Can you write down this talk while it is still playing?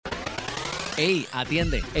Ey,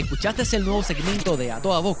 atiende. ¿Escuchaste el nuevo segmento de A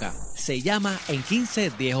Toda Boca? Se llama En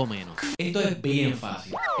 15, 10 o menos. Esto es bien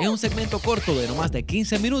fácil. Es un segmento corto de no más de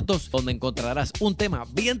 15 minutos donde encontrarás un tema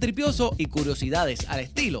bien tripioso y curiosidades al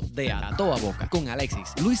estilo de A Toda Boca con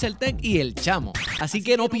Alexis, Luis el Tech y el Chamo. Así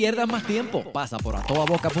que no pierdas más tiempo. Pasa por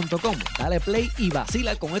atodaboca.com, dale play y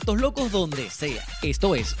vacila con estos locos donde sea.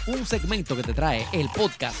 Esto es un segmento que te trae el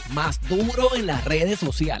podcast más duro en las redes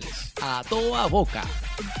sociales. A Toda Boca.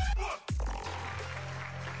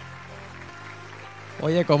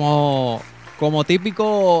 Oye, como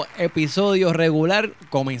típico episodio regular,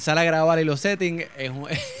 comenzar a grabar y los settings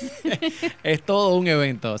es todo un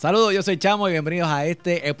evento. Saludos, yo soy Chamo y bienvenidos a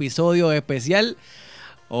este episodio especial.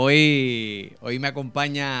 Hoy me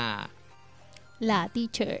acompaña la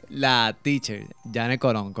teacher, Janet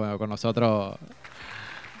Colón, con nosotros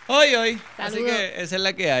hoy. Saludos. Así que esa es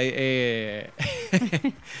la que hay.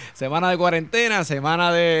 Semana de cuarentena,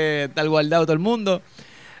 semana de estar guardado todo el mundo.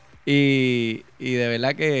 Y de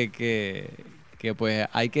verdad que pues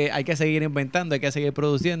hay que seguir inventando, hay que seguir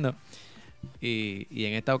produciendo. Y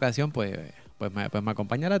en esta ocasión pues me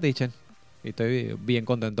acompaña la teacher. Y estoy bien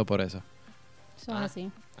contento por eso. Eso es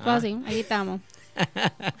así. Así, aquí estamos.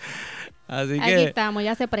 Así que aquí estamos,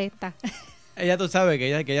 ya se presta. Ella, tú sabes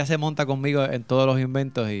que ella se monta conmigo en todos los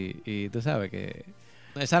inventos y tú sabes que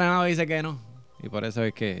esa nena dice que no. Y por eso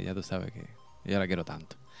es que ya tú sabes que yo la quiero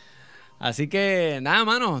tanto. Así que nada,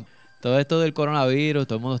 mano, todo esto del coronavirus,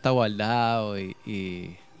 todo el mundo está guardado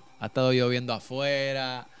y ha estado lloviendo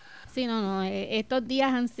afuera. Sí, no, estos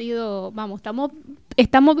días han sido,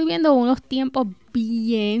 estamos viviendo unos tiempos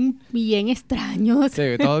bien extraños. Sí,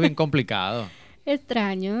 todo bien complicado.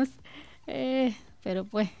 Extraños, pero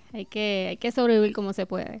pues hay que sobrevivir como se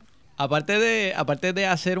puede. Aparte de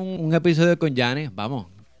hacer un episodio con Janet, vamos,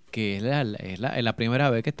 que es la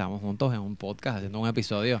primera vez que estamos juntos en un podcast haciendo un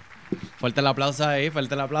episodio. Fuerte el aplauso ahí,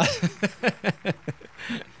 fuerte el aplauso.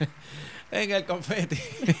 Venga, el confeti.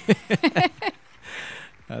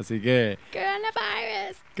 Así que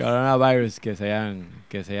Coronavirus, que sean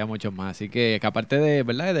muchos más. Así que aparte de,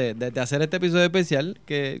 ¿verdad? De hacer este episodio especial,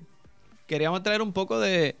 que queríamos traer un poco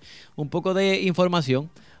de información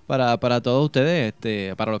para todos ustedes.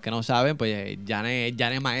 Para los que no saben, pues Janet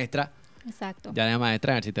es maestra. Exacto. Janet es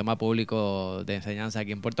maestra en el sistema público de enseñanza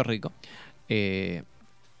aquí en Puerto Rico.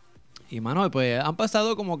 Y mano, pues han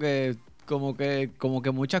pasado como que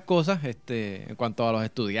muchas cosas en cuanto a los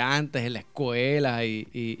estudiantes en la escuela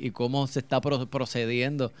y cómo se está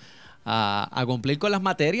procediendo a cumplir con las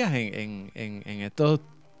materias en estos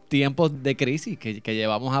tiempos de crisis que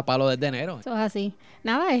llevamos a palo desde enero. Eso es así.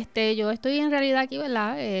 Nada, yo estoy en realidad aquí,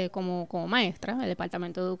 ¿verdad? Como maestra del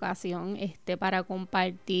Departamento de Educación, para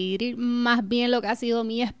compartir más bien lo que ha sido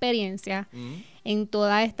mi experiencia en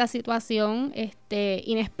toda esta situación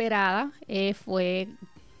inesperada. Fue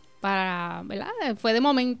 ¿verdad? Fue de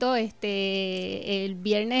momento, el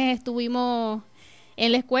viernes estuvimos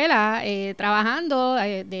en la escuela trabajando.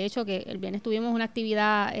 De hecho, que el viernes tuvimos una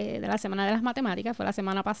actividad de la Semana de las Matemáticas, fue la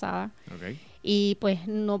semana pasada. Okay. Y pues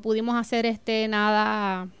no pudimos hacer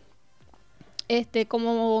nada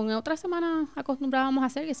como en otras semanas acostumbrábamos a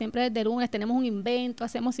hacer, que siempre desde lunes tenemos un invento,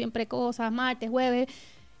 hacemos siempre cosas, martes, jueves.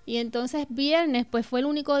 Y entonces viernes pues fue el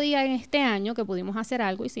único día en este año que pudimos hacer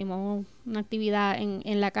algo. Hicimos una actividad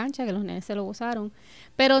en la cancha que los nenes se lo gozaron.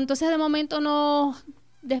 Pero entonces de momento nos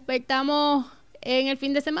despertamos en el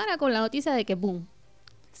fin de semana con la noticia de que ¡boom!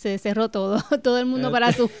 Se cerró todo. Todo el mundo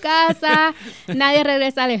para sus casas. Nadie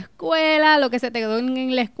regresa a la escuela. Lo que se te quedó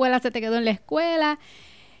en la escuela, se te quedó en la escuela.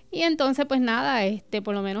 Y entonces, pues nada,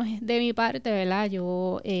 por lo menos de mi parte, ¿verdad?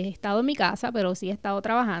 Yo he estado en mi casa, pero sí he estado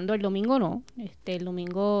trabajando. El domingo no. El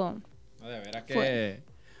domingo... No, de veras que...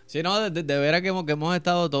 Sí, no, de veras que hemos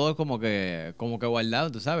estado todos como que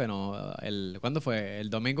guardados, tú sabes, ¿no? ¿Cuándo fue? El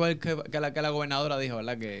domingo que la gobernadora dijo,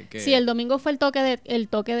 ¿verdad? Que... Sí, el domingo fue el toque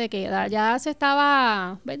de queda. Ya se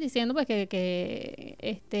estaba diciendo pues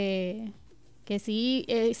que sí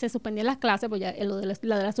se suspendían las clases, pues ya lo de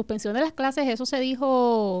la suspensión de las clases, eso se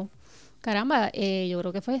dijo, caramba, yo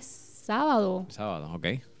creo que fue sábado. Sábado, ok.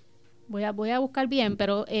 Voy a buscar bien,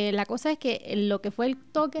 pero la cosa es que lo que fue el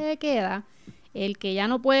toque de queda, el que ya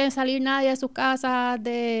no puede salir nadie de sus casas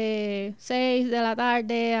de 6 de la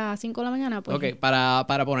tarde a 5 de la mañana, pues... Ok, para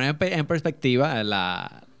poner en perspectiva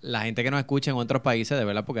la gente que nos escucha en otros países, de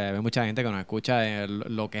verdad, porque hay mucha gente que nos escucha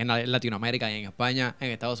en lo que es en Latinoamérica y en España,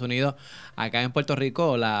 en Estados Unidos. Acá en Puerto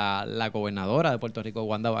Rico, la gobernadora de Puerto Rico,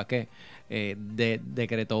 Wanda Vázquez,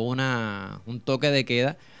 decretó un toque de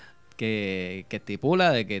queda que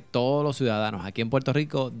estipula de que todos los ciudadanos aquí en Puerto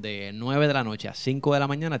Rico de 9 de la noche a 5 de la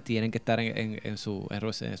mañana tienen que estar en sus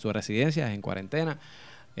residencias, en cuarentena,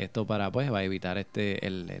 Esto para, pues, va a evitar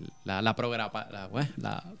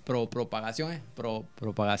propagación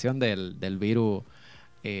del virus,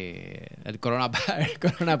 el coronavirus.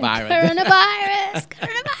 Coronavirus.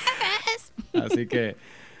 Así que...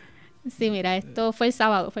 Sí, mira, esto fue el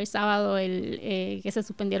sábado que se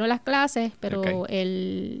suspendieron las clases, pero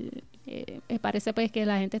parece pues que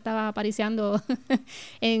la gente estaba apariciando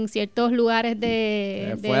en ciertos lugares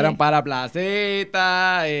fueron para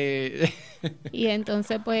placita. Y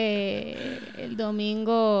entonces pues el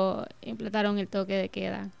domingo implantaron el toque de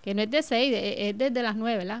queda, que no es de 6, es desde las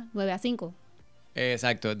 9, ¿verdad? 9 a 5.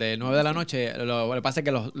 Exacto, de 9 de la noche. Lo que pasa es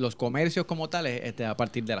que los comercios como tales a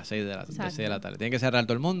partir de las 6 de la tarde. Tienen que cerrar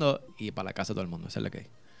todo el mundo y para la casa todo el mundo. Eso es lo que hay.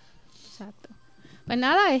 Exacto. Pues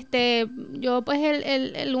nada, yo pues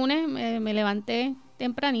el lunes me levanté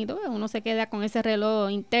tempranito. Uno se queda con ese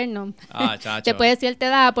reloj interno. Chacho. Después de cierta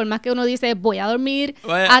edad, por más que uno dice voy a dormir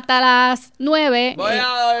hasta las 9. Voy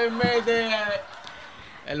a dormir.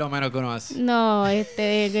 Es lo menos que uno hace. No,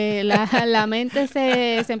 que la mente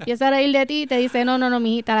se empieza a reír de ti y te dice, no,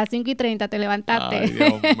 mijita, a las 5:30 te levantaste. Ay,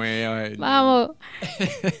 Dios mío. Vamos.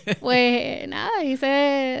 Pues nada,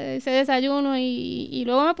 hice desayuno y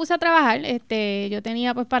luego me puse a trabajar. Yo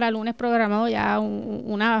tenía pues para el lunes programado ya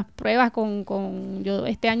unas pruebas yo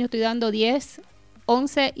este año estoy dando 10,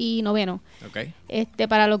 11 y noveno. Okay.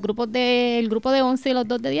 Para el grupo de 11 y los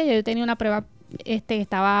 2 de 10 yo tenía una prueba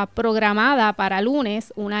estaba programada para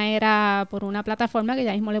lunes. Una era por una plataforma, que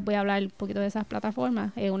ya mismo les voy a hablar un poquito de esas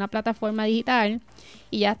plataformas, una plataforma digital,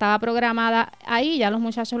 y ya estaba programada ahí, ya los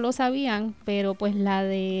muchachos lo sabían, pero pues la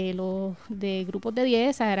de los de grupos de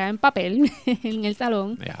 10, esa era en papel, en el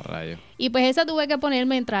salón. Rayo. Y pues esa tuve que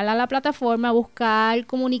ponerme, entrar a la plataforma, buscar,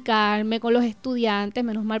 comunicarme con los estudiantes.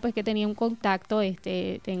 Menos mal pues que tenía un contacto.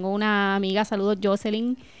 Tengo una amiga, saludos,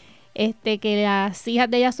 Jocelyn, que las hijas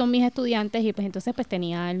de ellas son mis estudiantes, y pues entonces pues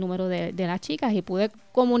tenía el número de las chicas y pude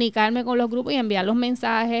comunicarme con los grupos y enviar los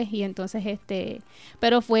mensajes. Y entonces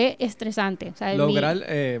pero fue estresante, o sea, lograr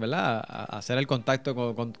 ¿verdad? Hacer el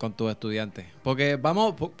contacto con tus estudiantes, porque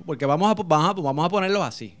vamos a ponerlos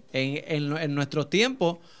así. En nuestros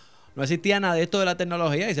tiempos no existía nada de esto de la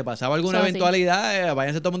tecnología y se pasaba alguna eventualidad,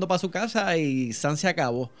 váyanse todo el mundo para su casa y se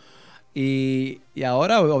acabó. Y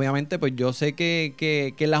ahora, obviamente, pues yo sé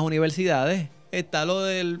que en las universidades está lo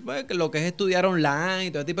que es estudiar online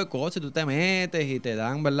y todo ese tipo de cosas. Tú te metes y te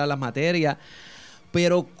dan, ¿verdad?, las materias.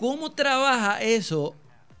 Pero ¿cómo trabaja eso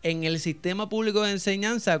en el sistema público de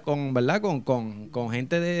enseñanza con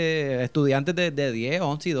gente de estudiantes de 10,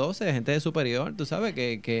 11 y 12, gente de superior? Tú sabes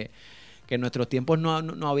que en nuestros tiempos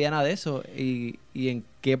no había nada de eso. Y en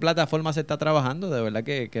qué plataforma se está trabajando, de verdad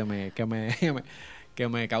que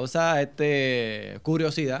me causa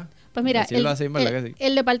curiosidad. Pues mira, el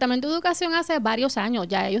Departamento de Educación hace varios años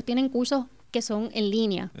ya ellos tienen cursos que son en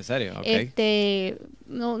línea. ¿En serio? Okay.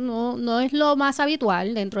 No es lo más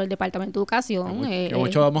habitual dentro del Departamento de Educación. Que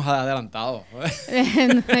mucho hemos adelantado.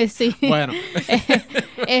 Sí. Bueno.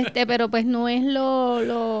 Pero pues no es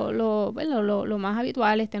lo más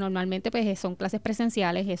habitual. Normalmente pues son clases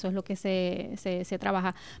presenciales, eso es lo que se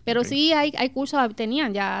trabaja. Pero sí hay cursos,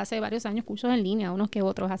 tenían ya hace varios años cursos en línea, unos que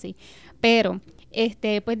otros así. Pero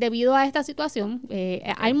pues debido a esta situación,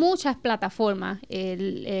 hay muchas plataformas.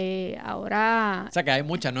 Ahora... O sea, que hay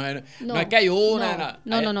muchas, no es que hay una.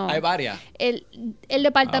 No. Hay varias. El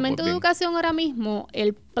Departamento de Educación ahora mismo,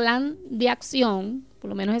 el plan de acción, por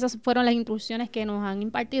lo menos esas fueron las instrucciones que nos han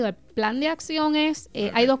impartido. El plan de acción es,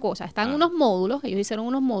 hay dos cosas. Están unos módulos, ellos hicieron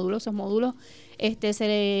unos módulos, esos módulos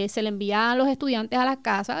se le envían a los estudiantes a las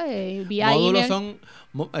casas vía módulos email.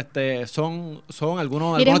 son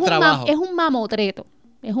algunos trabajos. Es un mamotreto.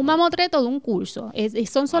 Es un mamotreto de un curso.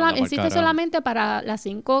 Existe solamente para las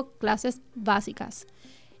 5 clases básicas.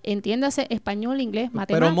 Entiéndase, español, inglés,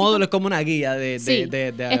 matemáticas. Pero módulo es como una guía es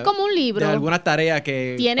como un libro. De algunas tareas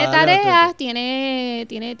que... Tiene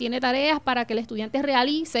tareas para que el estudiante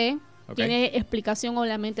realice. Okay. Tiene explicación,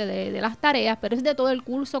 obviamente, de las tareas, pero es de todo el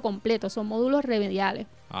curso completo. Son módulos remediales.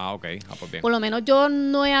 Ok. Pues bien. Por lo menos yo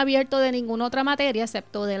no he abierto de ninguna otra materia,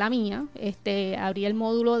 excepto de la mía. Abrí el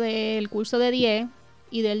módulo del curso de 10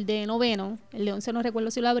 y del de noveno. El de 11 no recuerdo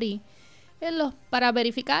si lo abrí. Para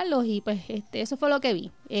verificarlos, y pues eso fue lo que vi.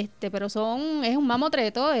 Pero es un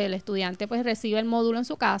mamotreto. El estudiante pues recibe el módulo en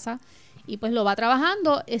su casa y pues lo va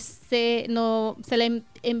trabajando. Se le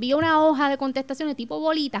envía una hoja de contestaciones tipo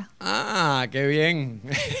bolita. Ah, qué bien.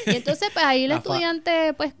 Y entonces pues ahí el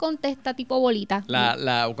estudiante pues contesta tipo bolita.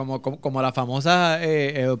 Como la famosa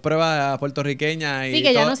prueba puertorriqueña. Sí,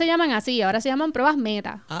 que ya no se llaman así, ahora se llaman pruebas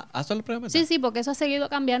meta. ¿son las pruebas meta? Sí, porque eso ha seguido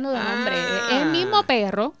cambiando de nombre. Es el mismo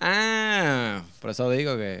perro. Por eso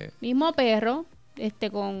digo que... Mismo perro,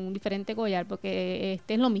 con diferente collar, porque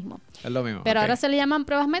es lo mismo. Es lo mismo. Pero ok. ahora se le llaman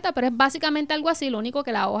pruebas meta, pero es básicamente algo así. Lo único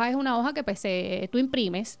que la hoja es una hoja que pues tú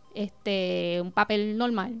imprimes, un papel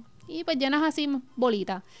normal, y pues llenas así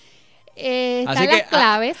bolitas. Están las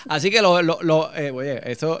claves. Así que oye,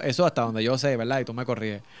 eso hasta donde yo sé, ¿verdad? Y tú me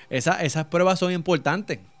corriges. Esas pruebas son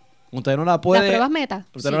importantes. Usted no la puede. Las pruebas meta.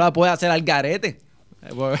 Usted sí. no la puede hacer al garete.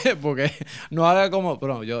 Porque no haga como.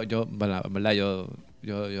 Bueno, ¿verdad? Yo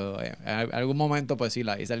en algún momento, pues sí,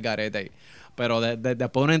 la hice al garete ahí. Pero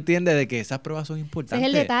después uno entiende de que esas pruebas son Ese importantes.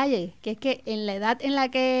 es el detalle, que es que en la edad en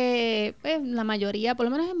la que pues, la mayoría, por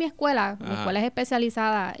lo menos en mi escuela es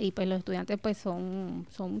especializada y pues los estudiantes pues son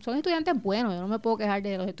estudiantes buenos, yo no me puedo quejar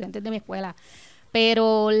de los estudiantes de mi escuela,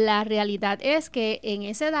 pero la realidad es que en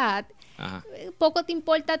esa edad poco te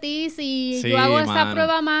importa a ti si yo hago esa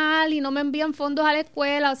prueba mal y no me envían fondos a la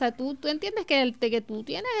escuela. O sea, tú entiendes que tú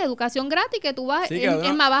tienes educación gratis, que tú vas,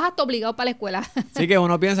 es más, vas hasta obligado para la escuela. Sí, que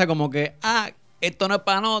uno piensa como que, esto no es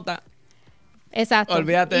para nota. Exacto.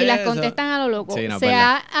 Olvídate y las de eso. contestan a lo loco. Sí, no, se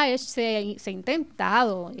ha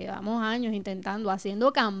intentado, llevamos años intentando,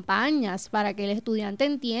 haciendo campañas para que el estudiante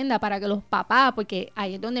entienda, para que los papás, porque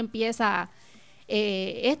ahí es donde empieza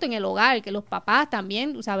esto en el hogar, que los papás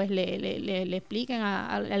también, tú sabes, le expliquen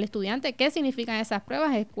al estudiante qué significan esas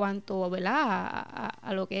pruebas en cuanto, ¿verdad?,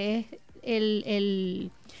 a lo que es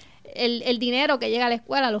el dinero que llega a la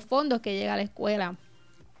escuela, los fondos que llega a la escuela.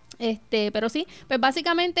 Pero sí, pues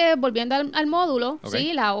básicamente volviendo al módulo,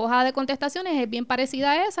 sí, la hoja de contestaciones es bien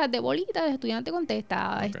parecida a esa, de bolita, el estudiante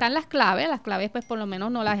contesta. Están las claves pues por lo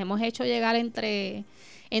menos no las hemos hecho llegar entre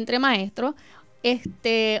maestros.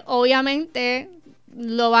 Obviamente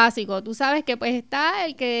lo básico, tú sabes que pues está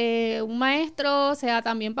el que un maestro sea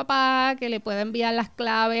también papá, que le pueda enviar las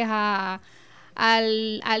claves al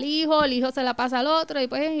hijo, el hijo se la pasa al otro y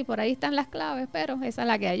pues y por ahí están las claves, pero esa es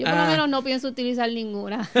la que hay. Yo por lo menos no pienso utilizar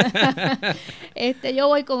ninguna. Yo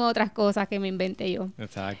voy con otras cosas que me inventé yo.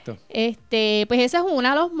 Exacto. Pues ese es uno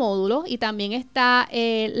de los módulos y también está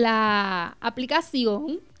la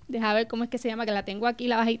aplicación, deja ver cómo es que se llama, que la tengo aquí,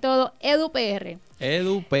 la bajé y todo, EduPR.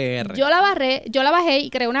 EduPR. Yo la bajé y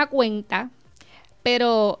creé una cuenta,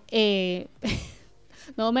 pero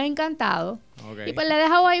no me ha encantado. Y pues le he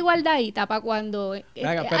dejado ahí guardadita para cuando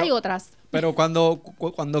hay otras. Pero cuando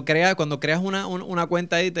creas una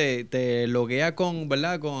cuenta ahí, te logueas con,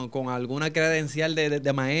 ¿verdad? Con alguna credencial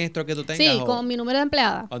de maestro que tú tengas. Sí, con mi número de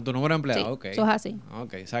empleada. Con tu número de empleado, sí, ok. Eso es así.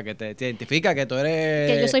 Ok, o sea, que te identifica que tú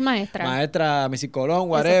eres... Que yo soy maestra. Maestra, Misicolón,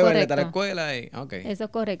 whatever, de tal escuela. Eso es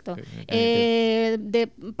correcto.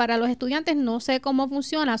 Para los estudiantes no sé cómo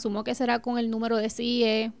funciona, asumo que será con el número de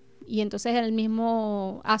CIE. Y entonces el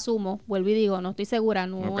mismo vuelvo y digo, no estoy segura,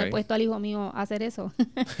 no he puesto al hijo mío a hacer eso.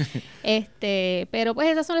 Pero pues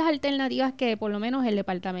esas son las alternativas que por lo menos el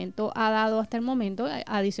departamento ha dado hasta el momento,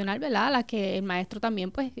 adicional, ¿verdad?, a las que el maestro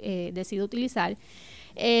también pues decide utilizar.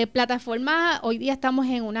 Plataformas, hoy día estamos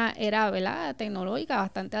en una era, ¿verdad?, tecnológica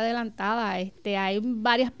bastante adelantada. Hay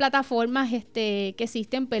varias plataformas que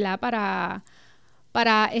existen, ¿verdad?,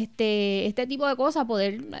 para este tipo de cosas,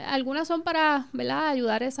 algunas son para, ¿verdad?,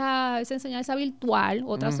 ayudar esa enseñanza virtual,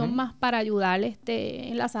 otras son más para ayudar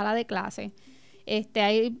en la sala de clase.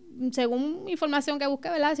 Hay, según información que busqué,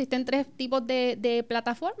 ¿verdad?, existen 3 tipos de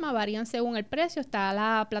plataformas, varían según el precio. Está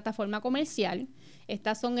la plataforma comercial.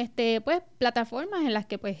 Estas son pues plataformas en las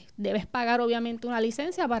que pues debes pagar obviamente una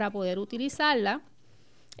licencia para poder utilizarla.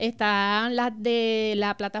 Están las de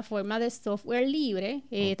la plataforma de software libre,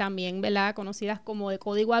 también, ¿verdad?, conocidas como de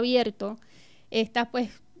código abierto. Estas, pues,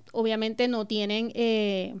 obviamente no tienen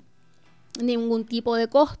ningún tipo de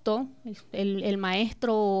costo. El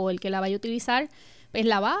maestro o el que la vaya a utilizar, pues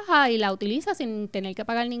la baja y la utiliza sin tener que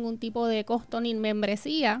pagar ningún tipo de costo ni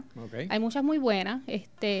membresía. Hay muchas muy buenas.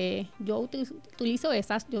 Yo utilizo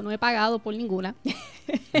esas, yo no he pagado por ninguna.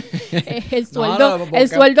 el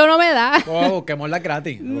sueldo no me da. Busquémosla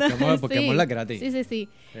gratis. Busquémosla gratis. Sí.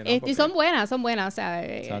 Y son buenas, o sea,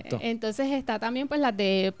 entonces está también pues las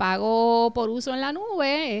de pago por uso en la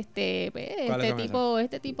nube, este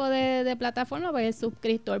tipo de plataforma, pues el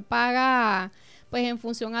suscriptor paga pues en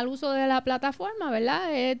función al uso de la plataforma,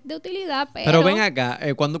 ¿verdad? Es de utilidad, pero ven acá,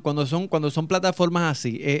 cuando son plataformas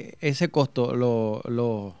así, ese costo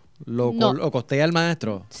lo costea el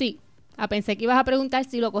maestro. Sí. Pensé que ibas a preguntar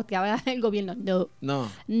si lo costeaba el gobierno.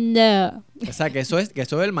 No. O sea, que eso es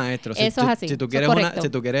el maestro. Eso es así. Si tú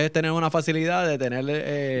quieres tener una facilidad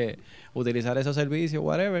de utilizar esos servicios,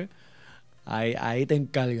 whatever, ahí te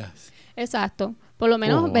encargas. Exacto. Por lo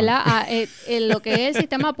menos, ¿verdad? En lo que es el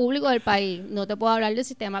sistema público del país, no te puedo hablar del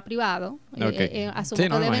sistema privado. Asumo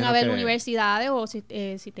que deben haber universidades o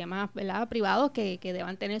sistemas, ¿verdad?, privados que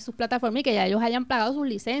deban tener sus plataformas y que ya ellos hayan pagado sus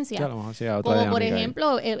licencias. Como por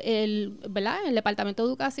ejemplo, ¿verdad? El Departamento de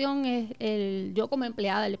Educación, yo como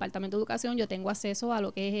empleada del Departamento de Educación, yo tengo acceso a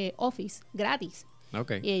lo que es Office gratis.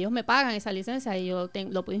 Y ellos me pagan esa licencia y yo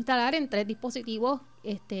lo puedo instalar en 3 dispositivos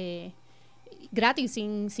gratis,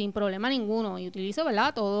 sin problema ninguno, y utilizo,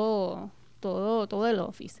 ¿verdad?, todo el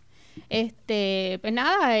Office. Pues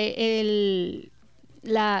nada,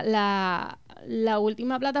 la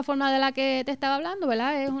última plataforma de la que te estaba hablando,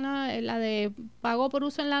 ¿verdad?, es la de pago por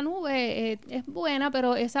uso en la nube. Es buena,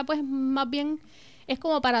 pero esa pues más bien es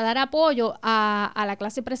como para dar apoyo a la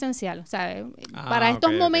clase presencial, o sea, para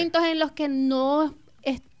estos momentos en los que no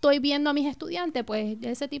estoy viendo a mis estudiantes, pues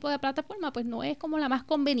ese tipo de plataforma pues no es como la más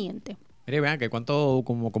conveniente. Mire, vean que ¿cuánto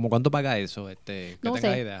paga eso? Que no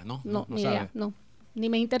tenga sé. idea, ¿no? No, ni idea, no. Ni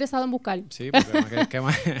me he interesado en buscar. Sí,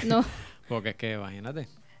 porque no. Porque es que imagínate.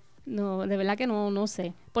 No, de verdad que no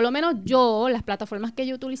sé. Por lo menos yo, las plataformas que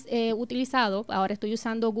yo he utilizado, ahora estoy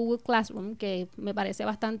usando Google Classroom, que me parece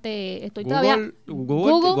bastante...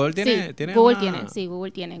 Google tiene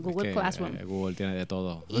Google Classroom. Google tiene de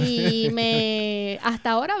todo. Y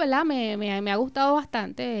hasta ahora, ¿verdad? Me ha gustado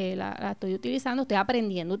bastante, la estoy utilizando, estoy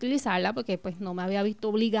aprendiendo a utilizarla porque pues no me había visto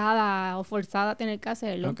obligada o forzada a tener que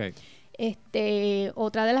hacerlo.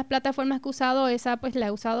 Otra de las plataformas que he usado, esa pues la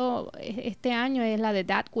he usado este año, es la de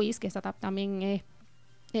That Quiz, que esa también es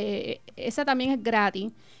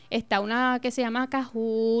gratis. Está una que se llama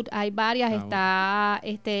Kahoot, hay varias, está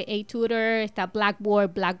A-Tutor, está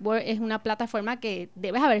Blackboard. Blackboard es una plataforma que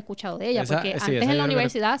debes haber escuchado de ella, porque antes en la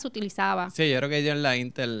universidad se utilizaba. Sí, yo creo que yo en la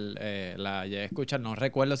Intel la llegué a escuchar, no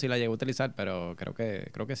recuerdo si la llegué a utilizar, pero creo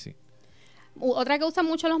que sí. Otra que usan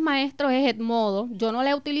mucho los maestros es Edmodo. Yo no la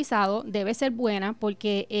he utilizado, debe ser buena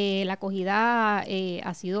porque la acogida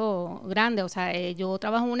ha sido grande. O sea, yo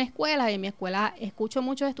trabajo en una escuela y en mi escuela escucho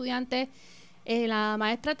muchos estudiantes. La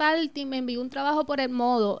maestra tal me envió un trabajo por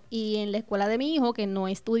Edmodo, y en la escuela de mi hijo, que no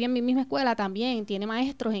estudia en mi misma escuela, también tiene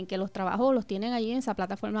maestros en que los trabajos los tienen allí en esa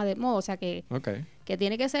plataforma de Edmodo. O sea que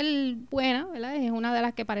tiene que ser buena, ¿verdad? Es una de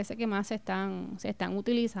las que parece que más se están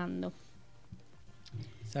utilizando.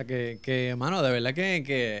 O sea, mano, de verdad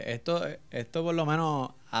que esto por lo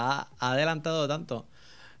menos ha adelantado tanto,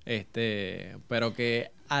 pero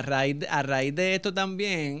que a raíz de esto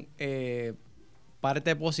también,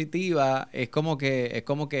 parte positiva es como que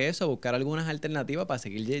eso, buscar algunas alternativas para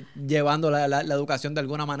seguir llevando la educación de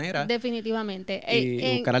alguna manera. Definitivamente.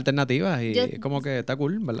 Y buscar alternativas, y es como que está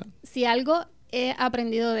cool, ¿verdad? Si algo he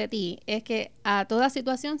aprendido de ti es que a toda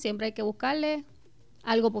situación siempre hay que buscarle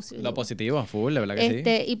algo positivo. Lo positivo, full, de verdad que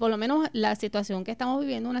sí. Y por lo menos la situación que estamos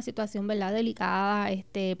viviendo, una situación, ¿verdad?, delicada,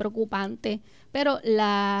 preocupante, pero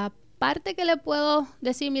la parte que le puedo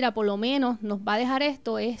decir, mira, por lo menos nos va a dejar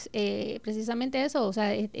esto, es precisamente eso. O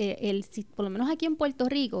sea, por lo menos aquí en Puerto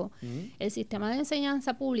Rico, el sistema de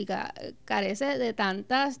enseñanza pública carece de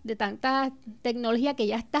tanta tecnología que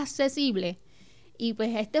ya está accesible. Y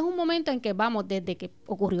pues este es un momento en que vamos, desde que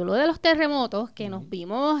ocurrió lo de los terremotos, que nos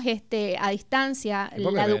vimos a distancia,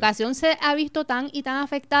 la educación se ha visto tan y tan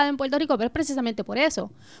afectada en Puerto Rico, pero es precisamente por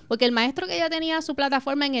eso. Porque el maestro que ya tenía su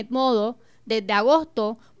plataforma en Edmodo, desde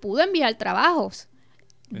agosto, pudo enviar trabajos.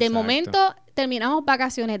 De momento terminamos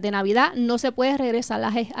vacaciones de Navidad, no se puede regresar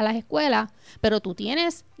a las escuelas, pero tú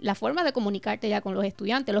tienes la forma de comunicarte ya con los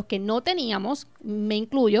estudiantes. Los que no teníamos, me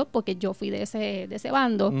incluyo, porque yo fui de ese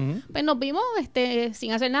bando, pues nos vimos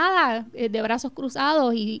sin hacer nada, de brazos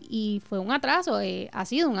cruzados, y fue un atraso, ha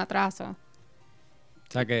sido un atraso.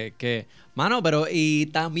 O sea, mano, pero y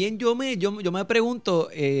también yo me pregunto,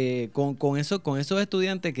 con esos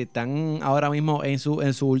estudiantes que están ahora mismo en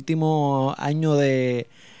su último año de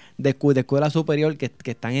escuela superior, que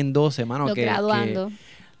están en 12, mano. Graduando.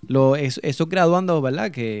 Esos graduando,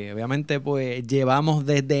 ¿verdad? Que obviamente pues llevamos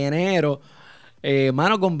desde enero,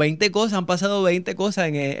 mano, con 20 cosas, han pasado 20 cosas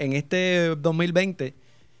en este 2020,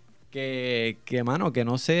 mano, que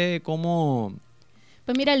no sé cómo...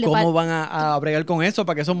 Pues mira, ¿cómo van a bregar con eso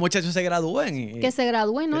para que esos muchachos se gradúen? Que se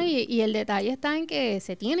gradúen, ¿no? Y el detalle está en que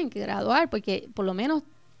se tienen que graduar, porque por lo menos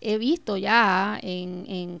he visto ya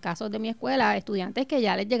en casos de mi escuela estudiantes que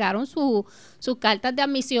ya les llegaron sus cartas de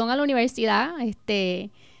admisión a la universidad.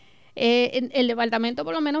 El departamento,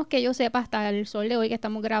 por lo menos que yo sepa, hasta el sol de hoy que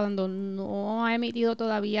estamos grabando, no ha emitido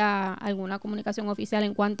todavía alguna comunicación oficial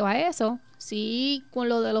en cuanto a eso. Sí, con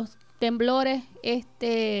lo de los temblores,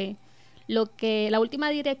 la última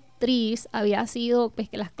directriz había sido pues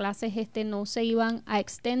que las clases no se iban a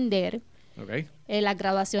extender Okay. Las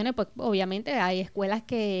graduaciones, pues obviamente hay escuelas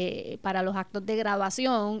que para los actos de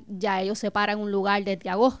graduación ya ellos separan un lugar desde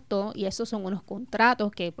agosto y esos son unos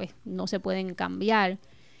contratos que pues no se pueden cambiar.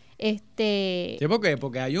 Sí,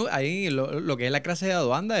 porque ahí lo que es la clase de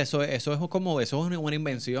aduanda, eso es una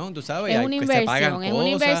invención, tú sabes. Es una inversión, es una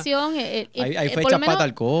inversión. Hay por fechas lo menos, para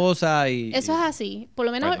tal cosa. Eso es así. Por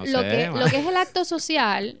lo menos pues lo que es el acto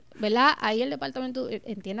social, ¿verdad? Ahí el departamento,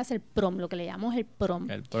 entiendas el PROM, lo que le llamamos el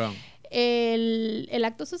PROM. El PROM. El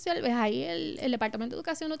acto social, pues ahí el Departamento de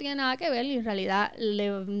Educación no tiene nada que ver y en realidad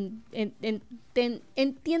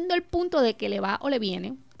entiendo el punto de que le va o le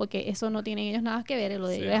viene, porque eso no tienen ellos nada que ver, lo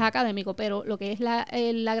de ellos es académico, pero lo que es la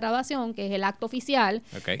graduación, que es el acto oficial,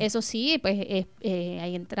 eso sí, pues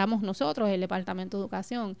ahí entramos nosotros, el Departamento de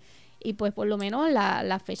Educación. Y pues por lo menos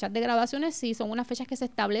las fechas de graduaciones sí son unas fechas que se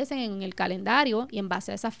establecen en el calendario y en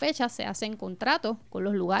base a esas fechas se hacen contratos con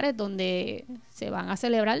los lugares donde se van a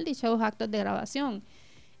celebrar dichos actos de graduación.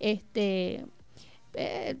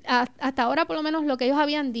 Hasta ahora por lo menos lo que ellos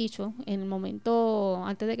habían dicho en el momento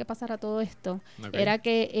antes de que pasara todo esto era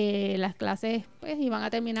que las clases pues iban a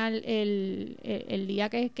terminar el día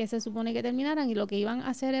que se supone que terminaran y lo que iban a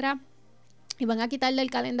hacer era iban a quitar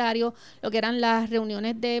del calendario lo que eran las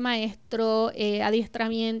reuniones de maestros,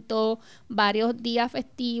 adiestramiento, varios días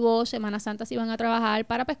festivos, Semana Santa se iban a trabajar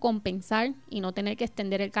para pues compensar y no tener que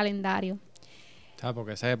extender el calendario.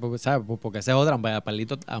 Porque esa es otra,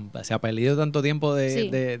 se ha perdido tanto tiempo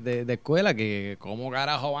de escuela que ¿cómo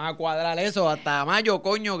carajo van a cuadrar eso hasta mayo,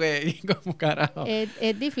 coño? ¿Cómo carajo?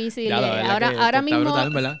 Es difícil. Ya, ahora mismo,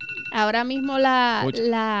 brutal, ¿verdad? Ahora mismo la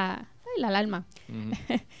alarma. Uh-huh.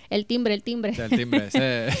 El timbre. El timbre,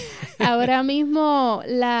 ese. Ahora mismo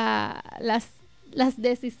las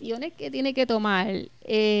decisiones que tiene que tomar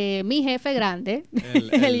mi jefe grande,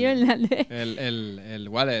 el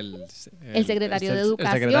secretario de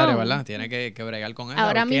Educación. El secretario, ¿verdad? Tiene que bregar con él.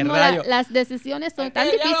 Ahora mismo las decisiones son tan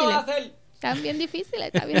difíciles. Están bien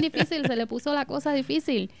difíciles, se le puso la cosa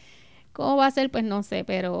difícil. ¿Cómo va a ser? Pues no sé,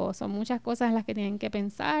 pero son muchas cosas en las que tienen que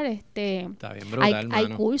pensar. Está bien brutal, hay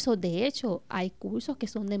cursos, de hecho, hay cursos que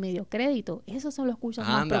son de medio crédito. Esos son los cursos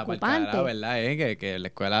más preocupantes. La verdad es que en la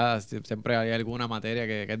escuela siempre hay alguna materia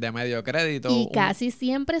que es de medio crédito. Y casi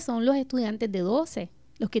siempre son los estudiantes de 12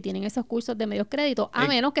 los que tienen esos cursos de medio crédito, a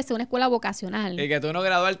menos que sea una escuela vocacional. Y que tú no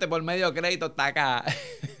graduarte por medio crédito está acá.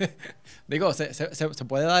 Digo, se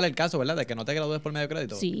puede dar el caso, ¿verdad? De que no te gradúes por medio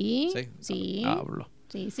crédito. Sí. Hablo.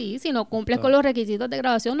 Sí, si no cumples con los requisitos de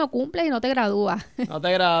graduación, no cumples y no te gradúas. No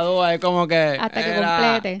te gradúas, es como que... Hasta que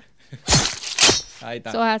complete. Ahí está.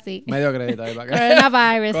 Eso es así. Medio crédito ahí para acá.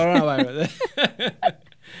 Coronavirus.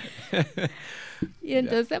 Y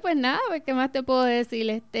entonces, pues nada, pues, ¿qué más te puedo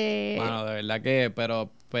decir? Mano, de verdad que...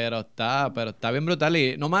 Pero está bien brutal.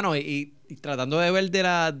 Y no, mano, y tratando de ver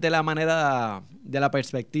de la manera... De la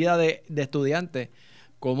perspectiva de estudiantes,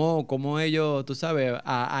 cómo ellos, tú sabes,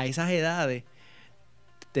 a esas edades...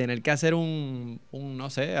 tener que hacer no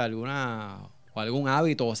sé, algún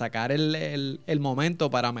hábito o sacar el momento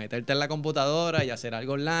para meterte en la computadora y hacer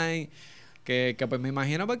algo online, que pues me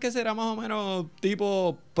imagino porque será más o menos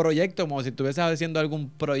tipo proyecto, como si estuvieses haciendo algún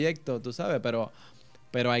proyecto, tú sabes, pero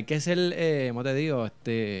hay que ser, ¿cómo te digo?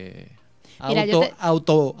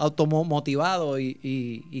 Automotivado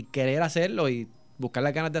y querer hacerlo y buscar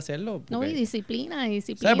las ganas de hacerlo. Porque, y disciplina.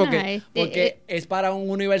 ¿Sabes? Porque es para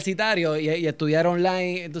un universitario y estudiar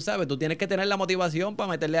online, tú sabes, tú tienes que tener la motivación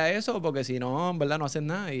para meterle a eso, porque si no, en verdad no hacen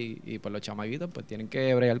nada y pues los chamaguitos pues tienen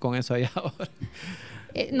que bregar con eso ahí ahora.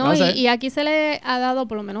 Y aquí se le ha dado,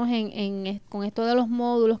 por lo menos con esto de los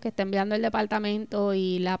módulos que está enviando el departamento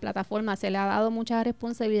y la plataforma, se le ha dado mucha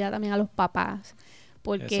responsabilidad también a los papás.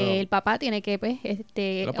 Porque el papá tiene que, pues,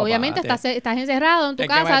 obviamente estás encerrado en tu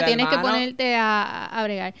casa, tienes que ponerte a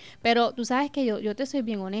bregar. Pero tú sabes que yo te soy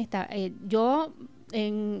bien honesta. Yo,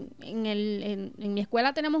 en mi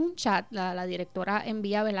escuela tenemos un chat, la directora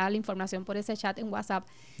envía, ¿verdad?, la información por ese chat en WhatsApp.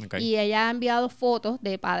 Okay. Y ella ha enviado fotos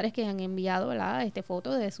de padres que han enviado, ¿verdad?,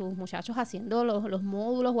 fotos de sus muchachos haciendo los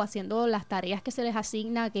módulos o haciendo las tareas que se les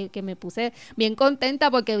asigna, que me puse bien contenta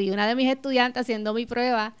porque vi una de mis estudiantes haciendo mi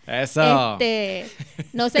prueba. ¡Eso!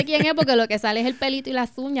 No sé quién es porque lo que sale es el pelito y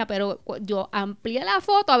las uñas, pero yo amplié la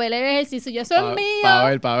foto a ver el ejercicio. Eso es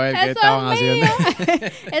mío. Para ver qué estaban haciendo.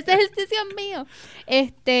 Ese ejercicio es mío.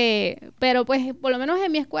 Pero pues por lo menos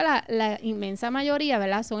en mi escuela la inmensa mayoría,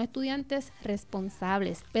 ¿verdad? Son estudiantes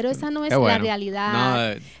responsables, pero esa no es la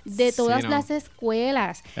realidad de todas las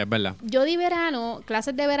escuelas. Es verdad. Yo di verano,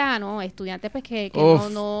 clases de verano, estudiantes pues que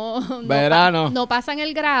no pasan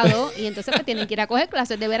el grado y entonces pues tienen que ir a coger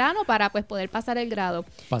clases de verano para pues poder pasar el grado.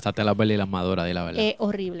 Pasaste las verdes y las maduras, di la verdad.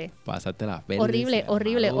 Horrible. Pasaste las verdes.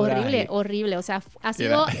 Horrible. O sea, ha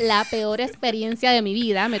sido la peor experiencia de mi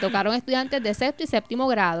vida. Me tocaron estudiantes de sexto y séptimo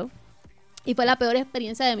grado y fue la peor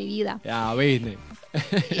experiencia de mi vida. Ya viste.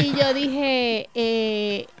 Y yo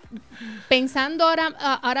dije, pensando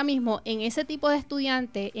ahora mismo en ese tipo de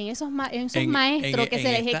estudiantes, en esos maestros que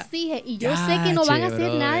se les exige, y yo sé que no van a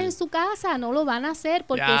hacer nada en su casa, no lo van a hacer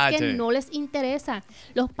porque es que no les interesa.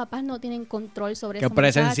 Los papás no tienen control sobre eso. Que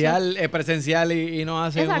es presencial y no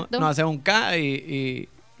hace un K y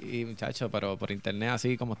muchachos, pero por internet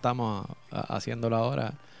así como estamos haciéndolo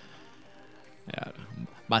ahora,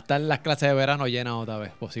 va a estar las clases de verano llenas otra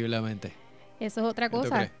vez, posiblemente. Eso es otra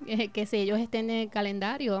cosa, que si ellos estén en el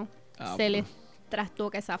calendario, se les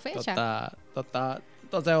trastoca esa fecha.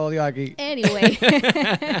 Entonces odio aquí. Anyway.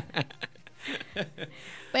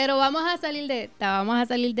 Pero vamos a salir de esta.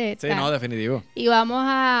 Sí, no, definitivo. Y vamos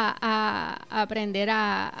a aprender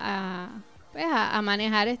a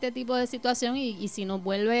manejar este tipo de situación y si nos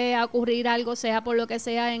vuelve a ocurrir algo, sea por lo que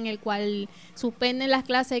sea, en el cual suspenden las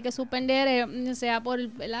clases, hay que suspender, sea por,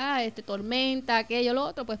 ¿verdad? Tormenta, aquello, lo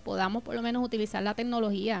otro, pues podamos por lo menos utilizar la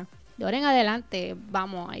tecnología. De ahora en adelante,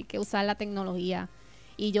 hay que usar la tecnología.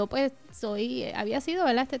 Y yo pues había sido,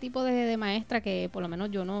 ¿verdad? Este tipo de maestra que por lo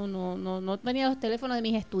menos yo no tenía los teléfonos de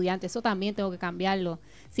mis estudiantes. Eso también tengo que cambiarlo.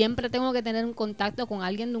 Siempre tengo que tener un contacto con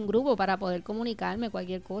alguien de un grupo para poder comunicarme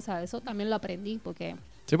cualquier cosa. Eso también lo aprendí porque...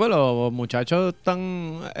 Sí, pues los muchachos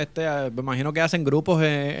están, me imagino que hacen grupos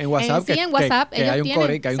en WhatsApp. En WhatsApp. Que hay un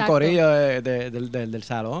corillo del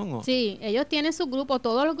salón. ¿O? Sí, ellos tienen su grupo,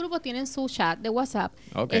 todos los grupos tienen su chat de WhatsApp.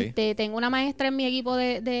 Okay. Tengo una maestra en mi equipo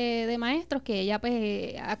de maestros que ella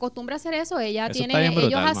pues acostumbra a hacer eso. Ellos hacen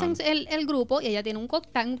el grupo y ella tiene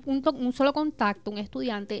un solo contacto, un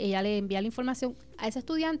estudiante. Ella le envía la información a ese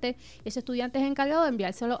estudiante es encargado de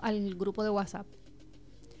enviárselo al grupo de WhatsApp.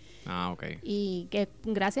 Ok. Y que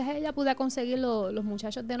gracias a ella pude conseguir los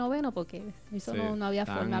muchachos de noveno porque eso no había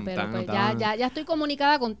forma, pero pues ya estoy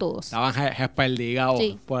comunicada con todos. Estaban esperdigados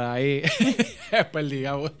por ahí.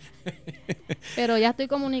 Esperdigados. Pero ya estoy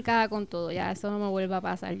comunicada con todo, ya eso no me vuelve a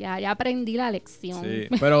pasar, ya aprendí la lección. Sí,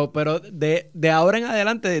 pero de ahora en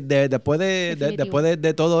adelante, después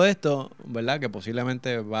de todo esto, ¿verdad? Que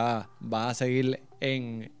posiblemente va a seguir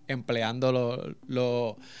empleando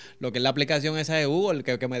lo que es la aplicación esa de Google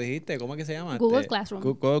que me dijiste, ¿cómo es que se llama? Google Classroom.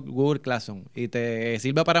 Google Classroom. ¿Y te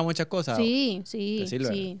sirve para muchas cosas? Sí,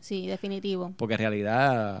 definitivo. Porque en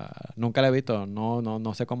realidad nunca la he visto,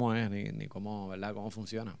 no sé cómo es ni cómo, ¿verdad? Cómo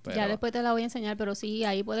funciona. Pero... Ya después te la voy a enseñar, pero sí,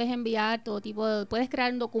 ahí puedes enviar todo tipo puedes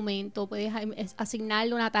crear un documento, puedes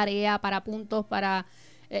asignarle una tarea para puntos, para...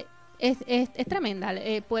 Es tremenda.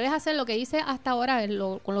 Puedes hacer lo que hice hasta ahora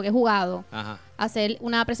con lo que he jugado. Ajá. Hacer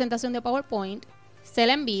una presentación de PowerPoint, se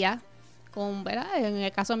la envía ¿verdad? En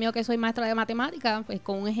el caso mío que soy maestra de matemáticas, pues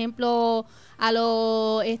con un ejemplo a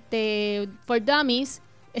lo for dummies,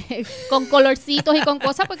 con colorcitos y con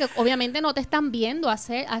cosas, porque obviamente no te están viendo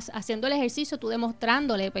haciendo el ejercicio, tú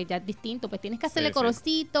demostrándole, pues ya es distinto, pues tienes que hacerle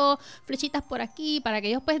colorcitos, flechitas por aquí, para que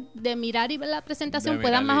ellos pues de mirar y ver la presentación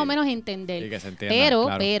puedan más o menos entender. Que se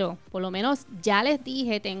entienda, pero por lo menos ya les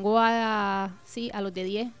dije, tengo a los de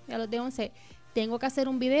 10 y a los de 11, tengo que hacer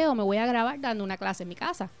un video, me voy a grabar dando una clase en mi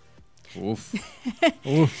casa. Uf.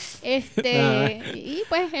 Y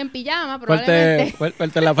pues en pijama probablemente.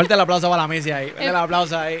 Fuerte el aplauso para la misia ahí. Fuerte el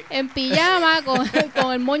aplauso ahí. En pijama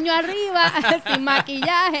con el moño arriba, sin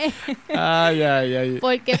maquillaje. Ay.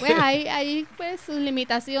 Porque pues hay pues sus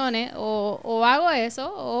limitaciones. O hago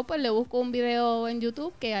eso, o pues le busco un video en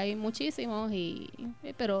YouTube, que hay muchísimos,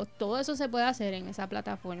 pero todo eso se puede hacer en esa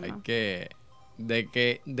plataforma. Hay que... De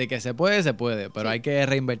que se puede, pero hay que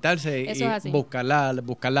reinvertirse y buscar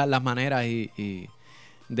las maneras y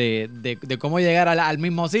de cómo llegar al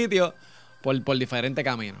mismo sitio por diferentes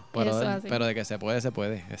caminos. Pero de que se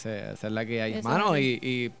puede. Esa es la que hay. Mano,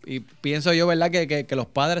 y pienso yo, ¿verdad? Que los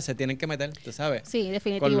padres se tienen que meter, ¿tú sabes? Sí,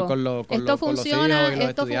 definitivo. Con los hijos y los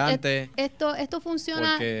estudiantes. Esto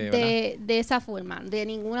funciona de esa forma. De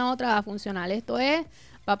ninguna otra va a funcionar. Esto es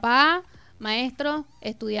papá, maestro,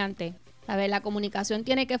 estudiante. A ver, la comunicación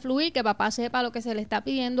tiene que fluir, que papá sepa lo que se le está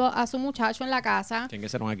pidiendo a su muchacho en la casa. Tiene que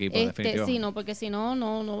ser un equipo, definitivo. Sí, porque si no,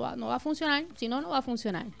 no va a funcionar. Si no, no va a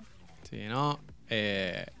funcionar. Si no,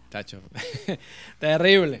 tacho,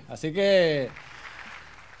 terrible. Así que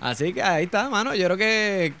Así que ahí está, mano. Yo creo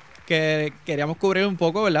que queríamos cubrir un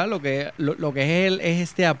poco, ¿verdad? Lo que es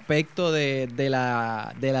este aspecto de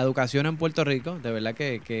la educación en Puerto Rico. De verdad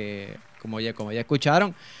que como ya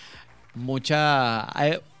escucharon,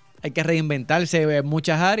 hay que reinventarse en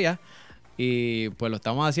muchas áreas. Y pues lo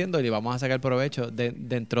estamos haciendo y vamos a sacar provecho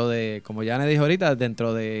dentro de, como ya le dijo ahorita,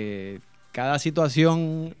 dentro de cada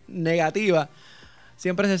situación negativa,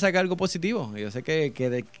 siempre se saca algo positivo. Y yo sé que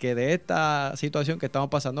de esta situación que estamos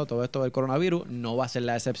pasando, todo esto del coronavirus, no va a ser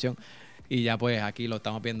la excepción. Y ya pues aquí lo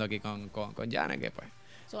estamos viendo aquí con Janet, que pues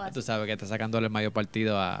tú sabes que está sacándole el mayor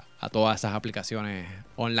partido a todas esas aplicaciones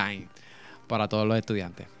online para todos los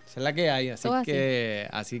estudiantes. Esa es la que hay.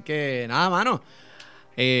 Así que nada, mano.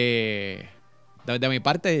 De mi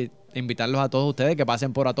parte, invitarlos a todos ustedes que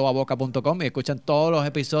pasen por atoaboca.com y escuchen todos los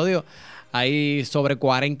episodios. Hay sobre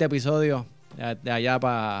 40 episodios de allá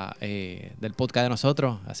del podcast de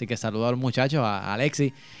nosotros. Así que saludo a los muchachos, a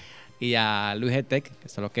Alexis y a Luis Tech, que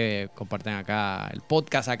son los que comparten acá el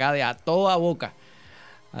podcast acá de A Toda Boca.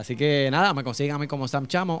 Así que nada, me consiguen a mí como Sam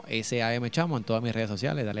Chamo, SAM Chamo, en todas mis redes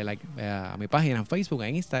sociales. Dale like a mi página en Facebook,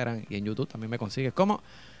 en Instagram y en YouTube. También me consigues como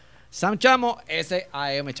Sam Chamo,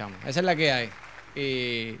 SAM Chamo. Esa es la que hay.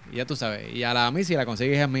 Y ya tú sabes. Y a la Missy la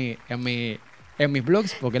consigues en mis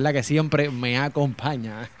blogs, porque es la que siempre me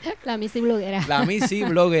acompaña. La Missy bloguera. La Missy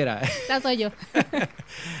bloguera. Esa soy yo.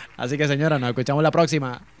 Así que señora, nos escuchamos la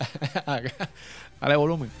próxima. Dale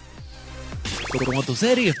volumen. Como tu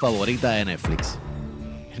serie favorita de Netflix.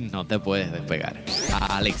 No te puedes despegar.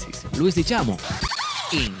 Alexis, Luis y Chamo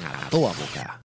en A Toda Boca.